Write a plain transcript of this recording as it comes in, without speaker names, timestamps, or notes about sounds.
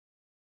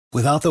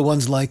Without the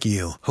ones like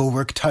you, who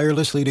work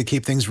tirelessly to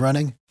keep things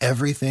running,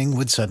 everything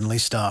would suddenly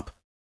stop.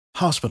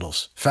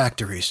 Hospitals,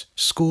 factories,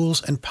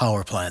 schools, and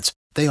power plants,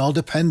 they all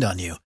depend on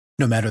you.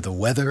 No matter the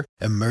weather,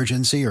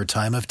 emergency, or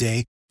time of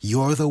day,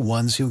 you're the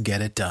ones who get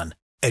it done.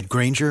 At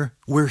Grainger,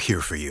 we're here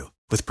for you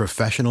with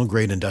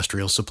professional-grade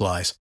industrial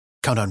supplies.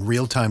 Count on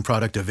real-time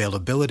product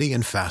availability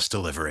and fast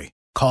delivery.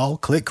 Call,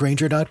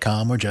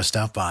 clickgrainger.com, or just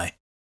stop by.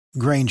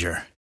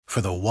 Grainger, for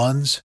the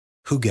ones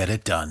who get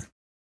it done.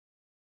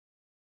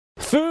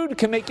 Food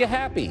can make you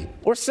happy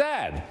or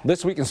sad.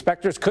 This week,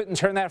 inspectors couldn't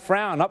turn that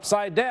frown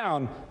upside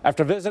down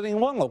after visiting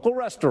one local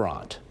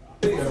restaurant.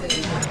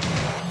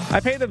 I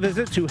paid a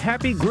visit to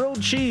Happy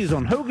Grilled Cheese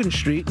on Hogan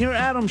Street near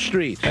Adams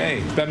Street.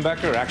 Hey, Ben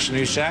Becker, Action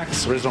News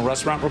Shack's original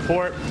restaurant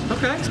report.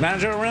 Okay. Is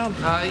manager around?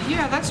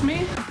 Yeah, that's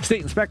me.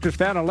 State inspectors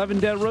found 11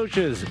 dead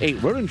roaches,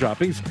 8 rodent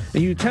droppings,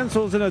 and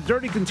utensils in a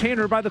dirty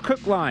container by the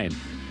cook line.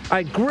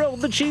 I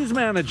grilled the cheese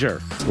manager.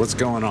 What's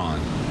going on?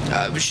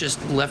 It was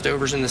just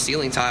leftovers in the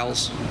ceiling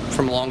tiles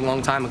from a long,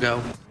 long time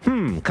ago.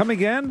 Come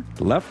again?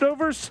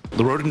 Leftovers?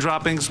 The rodent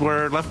droppings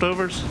were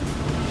leftovers?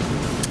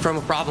 From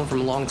a problem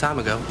from a long time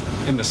ago.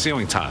 In the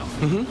ceiling tile?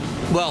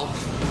 Well,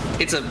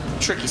 it's a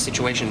tricky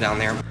situation down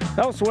there.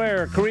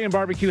 Elsewhere, Korean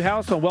barbecue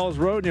house on Wells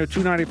Road near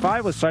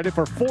 295 was cited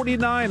for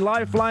 49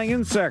 live flying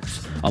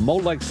insects, a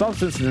mold-like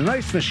substance in an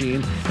ice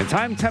machine, and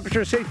time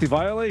temperature safety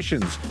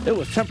violations. It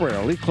was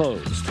temporarily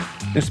closed.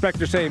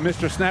 Inspectors say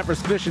Mr.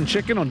 Snapper's Fish and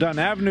Chicken on Dunn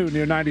Avenue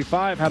near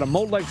 95 had a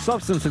mold-like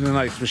substance in an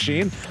ice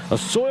machine, a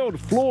soiled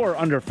floor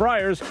under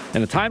fryers,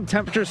 and a time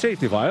temperature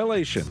safety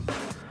violation.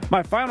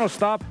 My final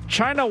stop,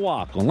 China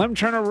Walk on Lem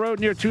Turner Road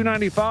near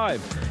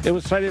 295. It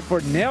was cited for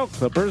nail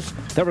clippers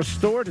that were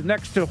stored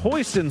next to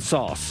hoisin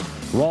sauce.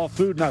 Raw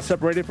food not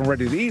separated from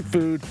ready-to-eat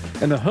food,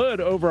 and the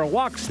hood over a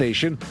wok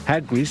station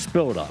had grease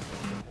buildup.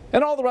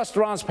 And all the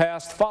restaurants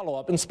passed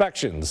follow-up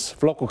inspections.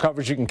 For local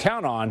coverage you can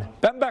count on,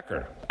 Ben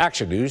Becker,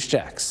 Action News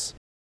Checks.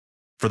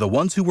 For the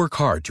ones who work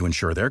hard to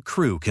ensure their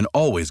crew can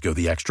always go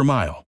the extra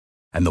mile,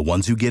 and the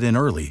ones who get in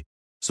early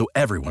so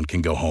everyone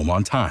can go home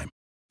on time,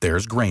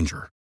 there's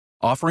Grainger,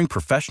 offering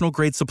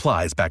professional-grade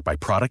supplies backed by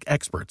product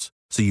experts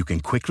so you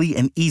can quickly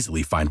and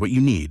easily find what you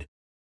need.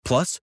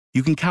 Plus,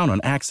 you can count on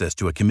access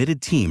to a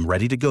committed team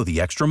ready to go the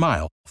extra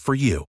mile for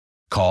you.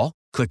 Call,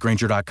 click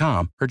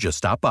Grainger.com, or just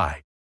stop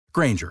by.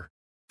 Grainger,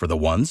 for the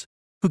ones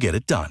who get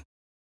it done.